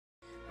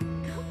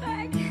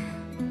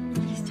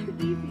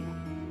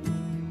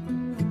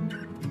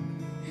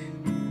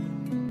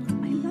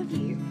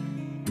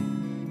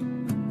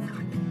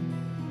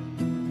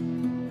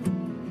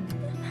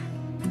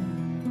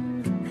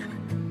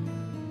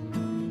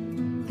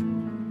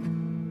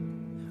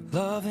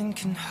Loving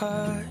can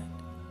hurt.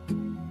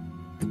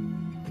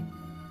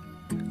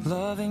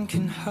 Loving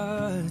can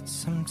hurt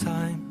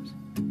sometimes,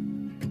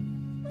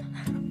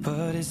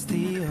 but it's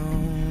the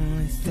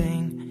only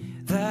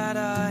thing that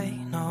I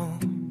know.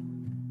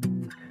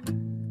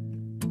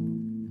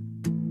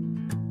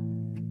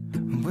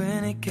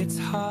 When it gets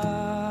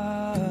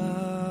hard,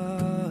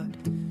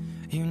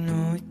 you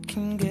know it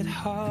can get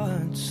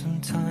hard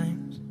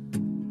sometimes.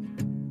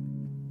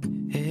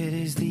 It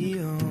is the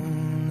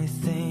only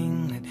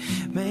thing that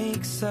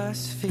makes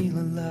us feel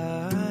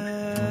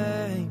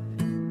alive.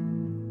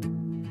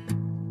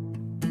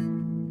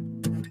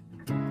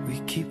 We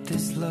keep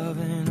this love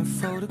in a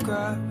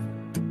photograph.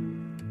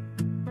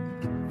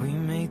 We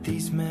make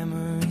these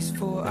memories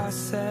for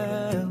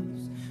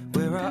ourselves,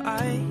 where our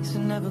eyes are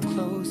never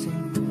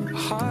closing, our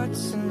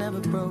hearts are never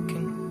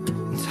broken,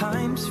 and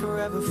time's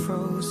forever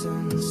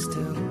frozen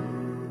still.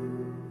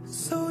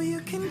 So you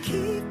can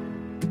keep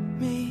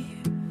me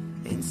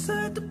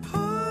inside the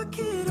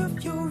pocket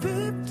of your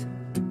ripped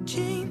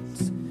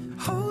jeans,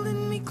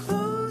 holding me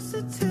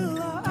closer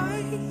till our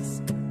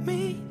eyes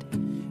meet.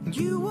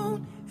 You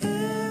won't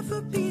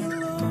ever be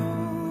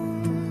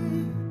alone.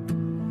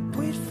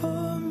 Wait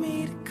for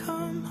me to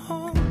come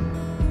home.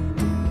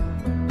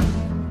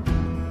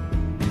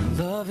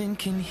 Loving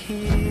can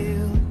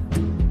heal.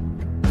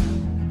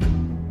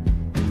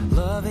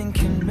 Loving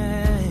can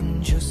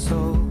mend your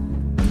soul.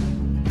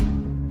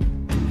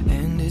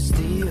 And it's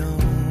the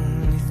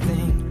only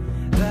thing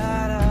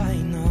that I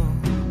know.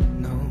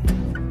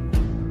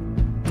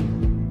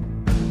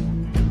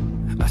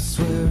 I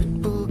swear it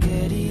will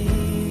get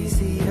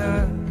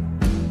easier.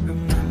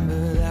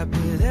 Remember that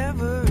with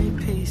every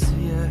piece of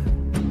you.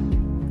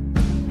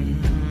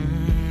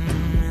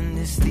 And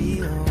it's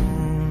the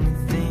only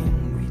thing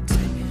we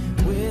take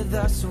with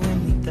us when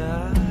we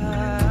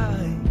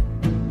die.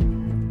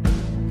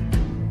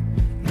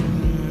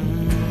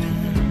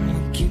 We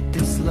keep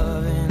this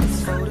love in its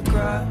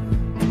photograph.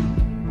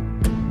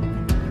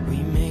 We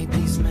made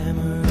these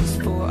memories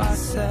for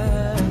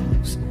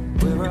ourselves,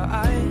 where our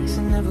eyes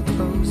are never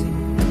closing,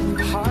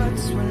 our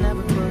hearts were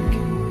never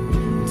broken,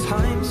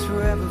 time's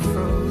forever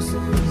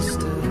frozen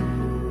still.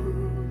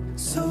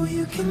 So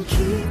you can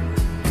keep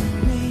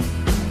me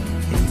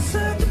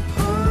inside the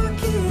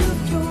pocket of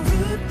your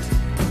ripped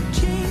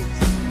jeans,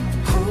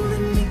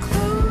 holding me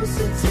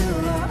closer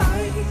till our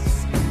eyes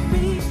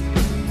meet.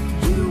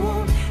 You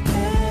won't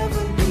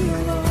ever be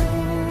alone.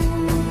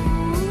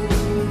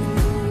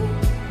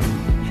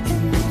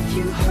 And if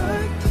you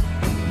hurt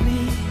me,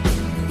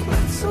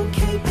 that's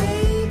okay,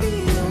 baby.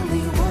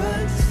 Only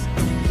words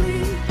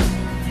bleed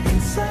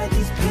inside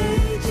these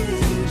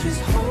pages. You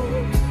just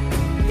hold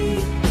me.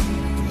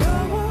 I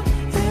won't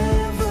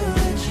ever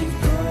let you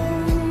go.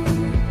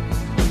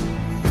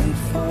 Wait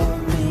for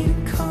me to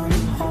come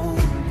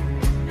home.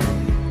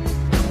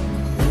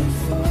 Wait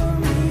for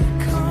me to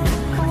come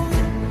home.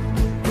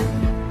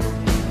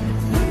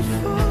 Wait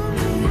for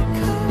me to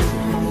come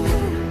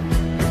home.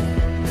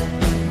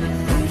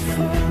 Wait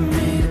for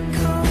me to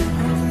come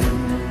home.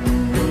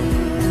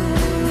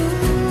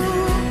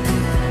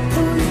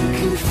 Oh, you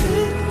can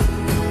fit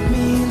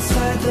me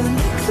inside the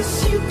necklace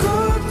you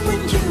got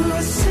when you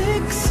were 16,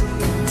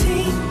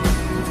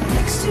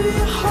 next to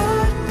your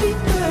heartbeat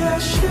where I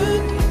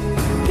should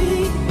be.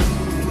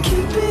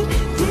 Keep it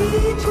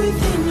deep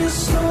within your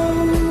soul.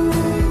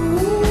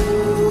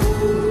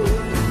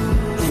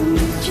 And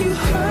if you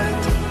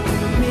hurt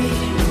me,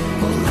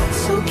 well,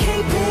 that's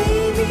okay,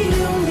 baby.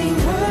 Only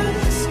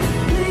words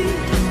bleed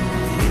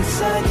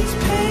inside these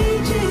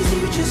pages.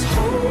 You just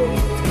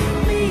hold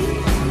me.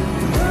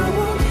 I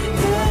won't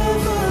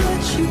ever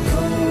let you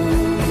go.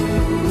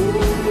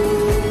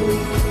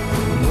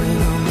 When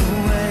I'm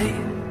away,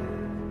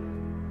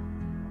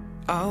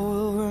 I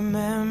will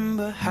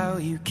remember how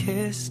you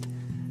kissed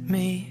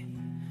me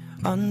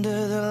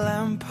under the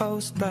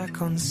lamppost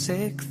back on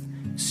 6th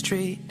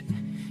Street,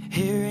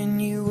 hearing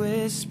you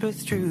whisper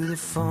through the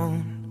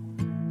phone.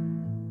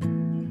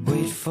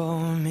 Wait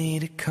for me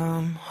to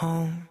come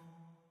home.